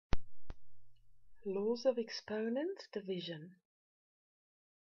Laws of exponents division.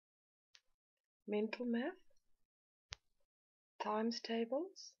 Mental math. Times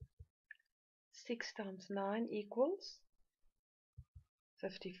tables. 6 times 9 equals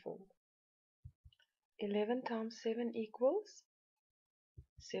 54. 11 times 7 equals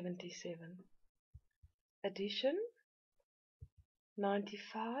 77. Addition.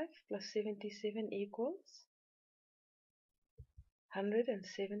 95 plus 77 equals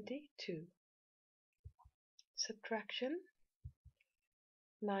 172. Subtraction.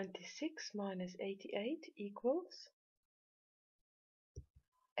 96 minus 88 equals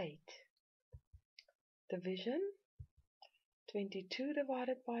 8. Division. 22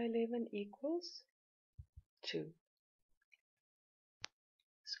 divided by 11 equals 2.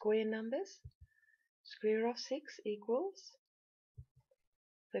 Square numbers. Square of 6 equals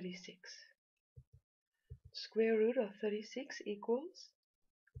 36. Square root of 36 equals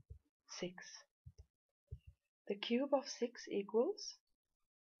 6. The cube of 6 equals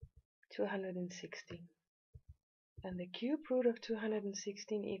 216. And the cube root of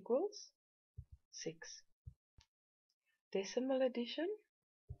 216 equals 6. Decimal addition.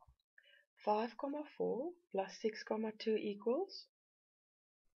 5,4 plus 6,2 equals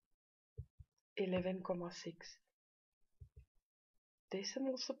 11,6.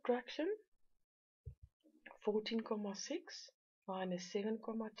 Decimal subtraction. 14,6 minus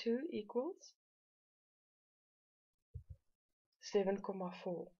 7,2 equals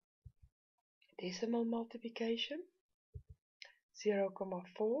 7,4. Decimal multiplication.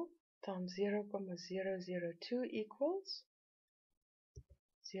 0,4 times 0,002 equals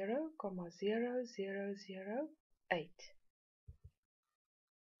 0,0008.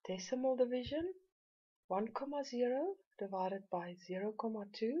 Decimal division. 1,0 divided by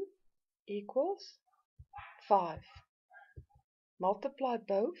 0,2 equals 5. Multiply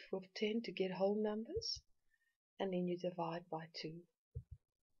both with 10 to get whole numbers, and then you divide by 2.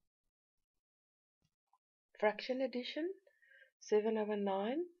 Fraction addition. 7 over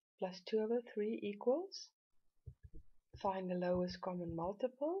 9 plus 2 over 3 equals. Find the lowest common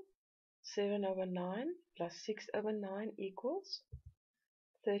multiple. 7 over 9 plus 6 over 9 equals.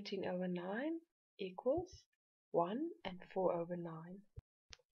 13 over 9 equals 1 and 4 over 9.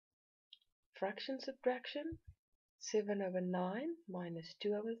 Fraction subtraction. 7 over 9 minus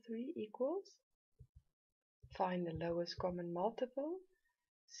 2 over 3 equals. Find the lowest common multiple.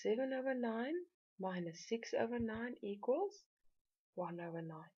 7 over 9 minus 6 over 9 equals 1 over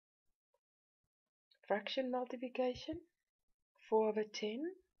 9. Fraction multiplication. 4 over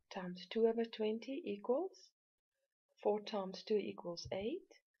 10 times 2 over 20 equals 4 times 2 equals 8,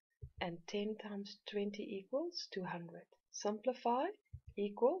 and 10 times 20 equals 200. Simplify.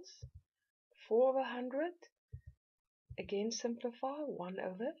 Equals 4 over 100. Again simplify. 1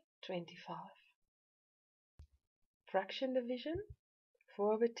 over 25. Fraction division.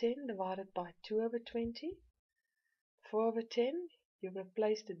 4 over 10 divided by 2 over 20. 4 over 10, you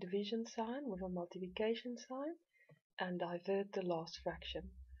replace the division sign with a multiplication sign and divert the last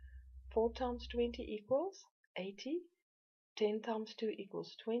fraction. 4 times 20 equals 80. 10 times 2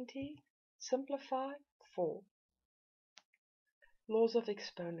 equals 20. Simplify. 4. Laws of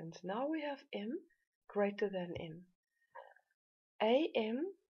exponents. Now we have m greater than n.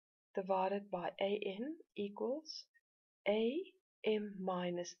 am divided by an equals am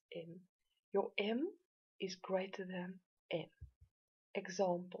minus n. Your m is greater than n.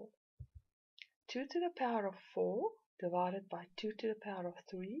 Example. 2 to the power of 4 divided by 2 to the power of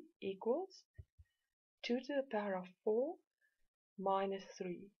 3 equals 2 to the power of 4 minus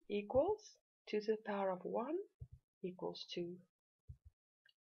 3 equals 2 to the power of 1 equals 2.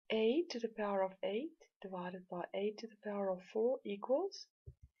 A to the power of 8 divided by a to the power of 4 equals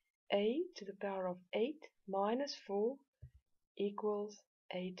a to the power of 8 minus 4 equals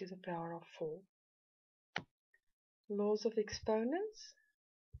a to the power of 4. Laws of exponents.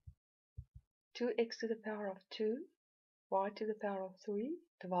 2x to the power of 2, y to the power of 3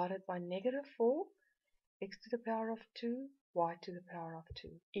 divided by negative 4, x to the power of 2, y to the power of 2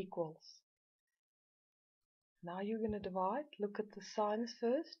 equals. Now you're going to divide. Look at the signs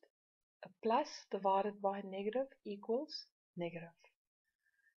first. A plus divided by negative equals negative.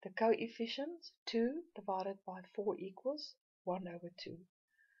 The coefficients. 2 divided by 4 equals 1 over 2.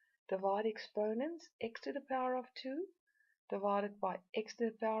 Divide exponents. X to the power of 2 divided by x to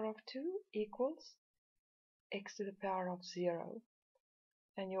the power of 2 equals x to the power of 0.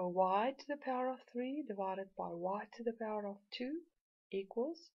 And your y to the power of 3 divided by y to the power of 2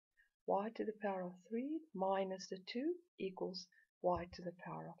 equals y to the power of 3 minus the 2 equals y to the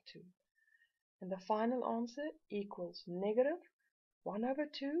power of 2. And the final answer equals negative 1 over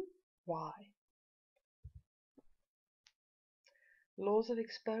 2 y. Laws of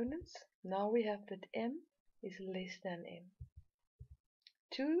exponents. Now we have that m is less than m.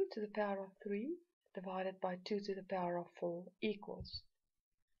 2 to the power of 3 divided by 2 to the power of 4 equals.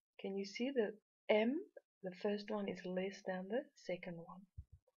 Can you see that m, the first one, is less than the second one?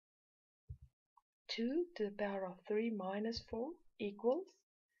 2 to the power of 3 minus 4 equals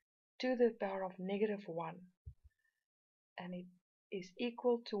 2 to the power of negative 1. And it is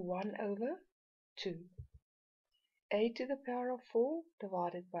equal to 1 over 2. A to the power of 4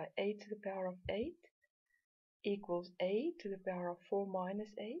 divided by a to the power of 8 equals a to the power of 4 minus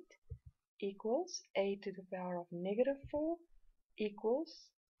 8 equals a to the power of negative 4 equals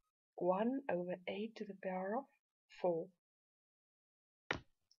 1 over a to the power of 4.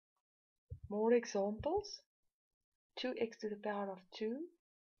 More examples. 2x to the power of 2,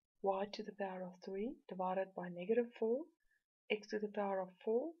 y to the power of 3 divided by negative 4, x to the power of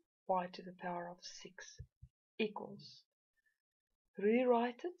 4, y to the power of 6 equals.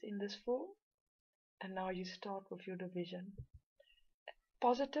 Rewrite it in this form, and now you start with your division.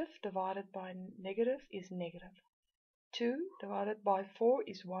 Positive divided by negative is negative. 2 divided by 4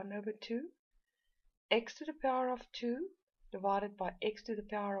 is 1 over 2. X to the power of 2 divided by x to the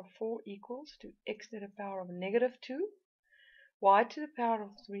power of 4 equals to x to the power of negative 2. Y to the power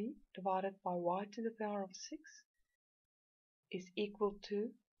of 3 divided by y to the power of 6 is equal to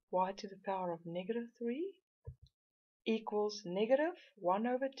y to the power of negative 3 equals negative 1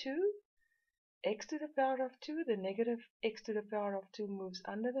 over 2. X to the power of 2, the negative x to the power of 2 moves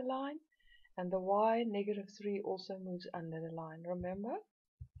under the line, and the y negative 3 also moves under the line. Remember,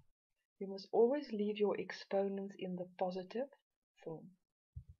 you must always leave your exponents in the positive form.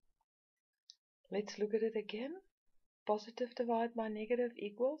 Let's look at it again. Positive divided by negative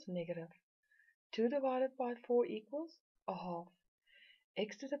equals negative. 2 divided by 4 equals a half.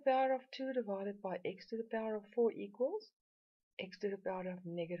 X to the power of 2 divided by x to the power of 4 equals x to the power of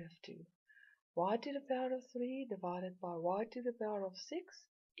negative 2. Y to the power of 3 divided by y to the power of 6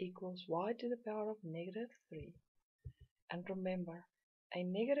 equals y to the power of negative 3. And remember, a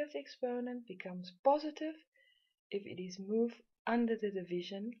negative exponent becomes positive if it is moved under the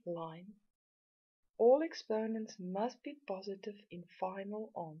division line. All exponents must be positive in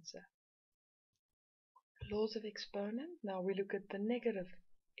final answer. Laws of exponent. Now we look at the negative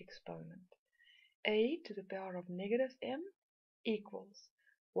exponent. A to the power of negative m equals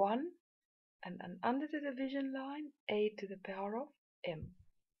 1, and under the division line, a to the power of m.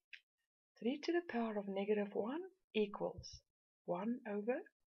 3 to the power of negative 1 equals 1 over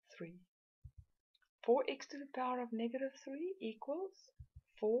 3. 4x to the power of negative 3 equals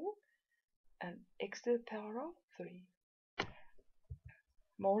 4, and x to the power of 3.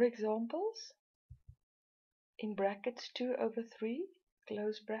 More examples. In brackets 2 over 3,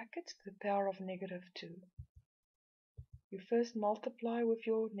 close brackets, to the power of negative 2. You first multiply with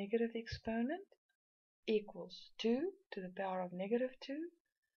your negative exponent, equals 2 to the power of negative 2,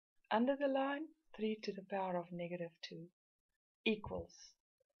 under the line 3 to the power of negative 2, equals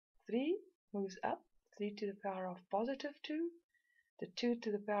 3 moves up, 3 to the power of positive 2, the 2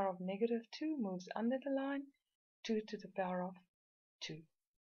 to the power of negative 2 moves under the line, 2 to the power of 2,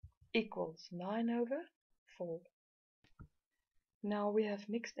 equals 9 over 4. Now we have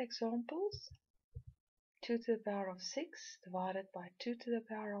mixed examples. 2 to the power of 6 divided by 2 to the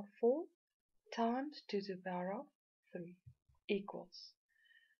power of 4 times 2 to the power of 3 equals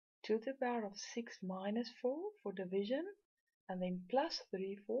 2 to the power of 6 minus 4 for division, and then plus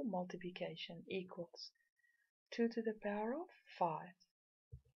 3 for multiplication equals 2 to the power of 5.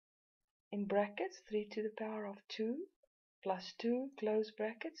 In brackets, 3 to the power of 2 plus 2 close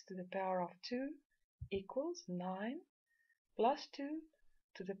brackets to the power of 2 equals 9, plus 2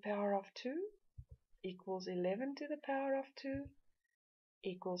 to the power of 2 equals 11 to the power of 2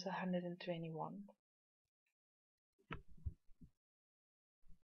 equals 121.